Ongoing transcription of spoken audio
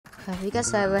Have you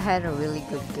guys ever had a really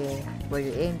good game where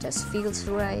your aim just feels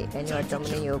right and you are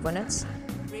dominating your opponents?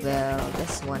 Well,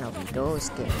 that's one of those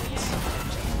games.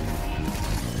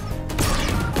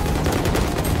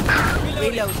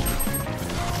 Reload.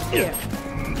 Here.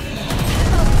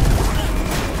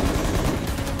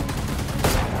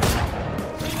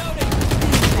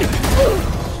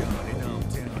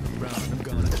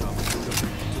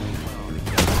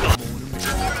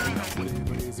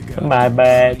 My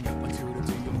bad.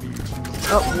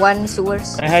 Oh, one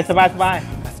sewers. Hey, survive.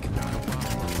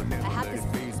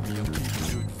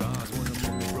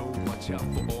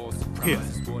 Here.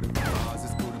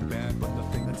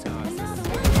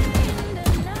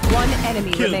 One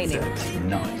enemy remaining.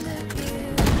 Nice.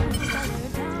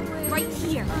 Right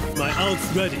here. My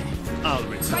ult's ready. I'll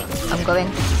return. I'm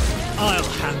going. I'll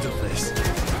handle this.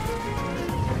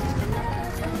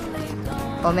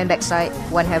 Omen backside.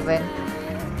 One heaven.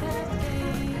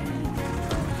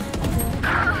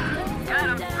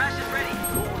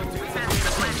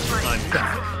 I'm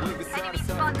back.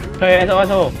 Hey,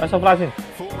 SO flashing.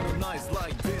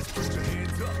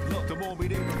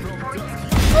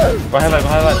 Go ahead.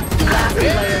 Last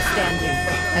player standing.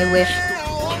 I wish.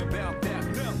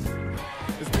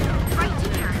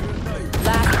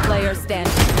 Last player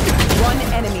standing. One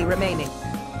enemy remaining.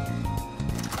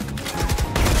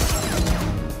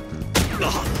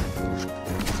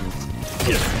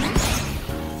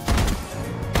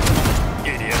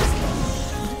 Idiot.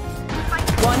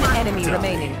 One enemy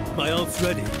remaining. My ult's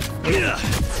ready. Yeah.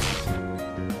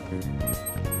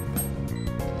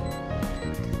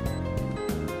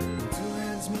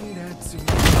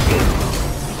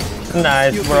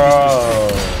 Nice, bro.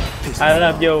 I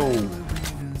love you.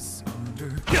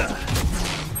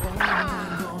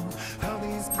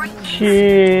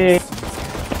 Shit.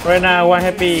 Right now, one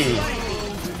happy.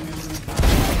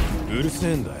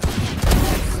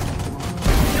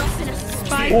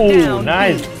 Spike Ooh, down.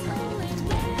 nice.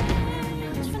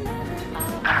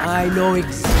 I know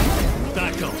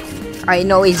Back off. I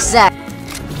know exact.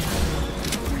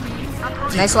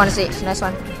 Nice one, Sage. Nice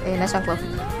one. Hey, nice one, Flo.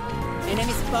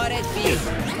 Enemy spotted B.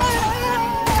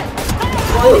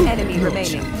 One enemy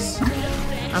remaining.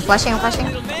 I'm flashing.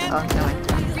 Oh, no mind.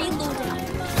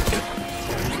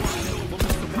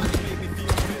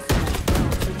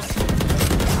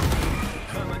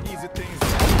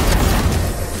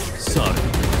 Sorry.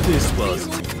 This was.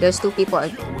 There's two people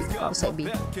outside B.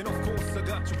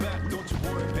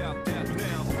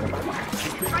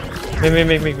 Me.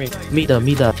 Mida.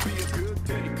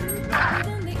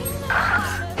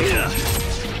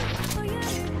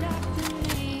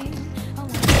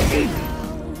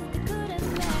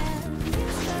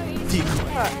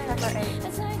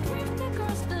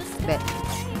 Bet.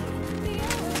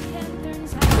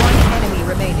 One enemy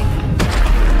remaining.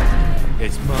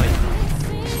 It's mine.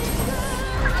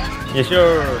 Yes,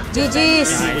 sure.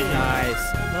 GG's! Nice.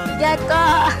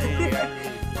 Jaka!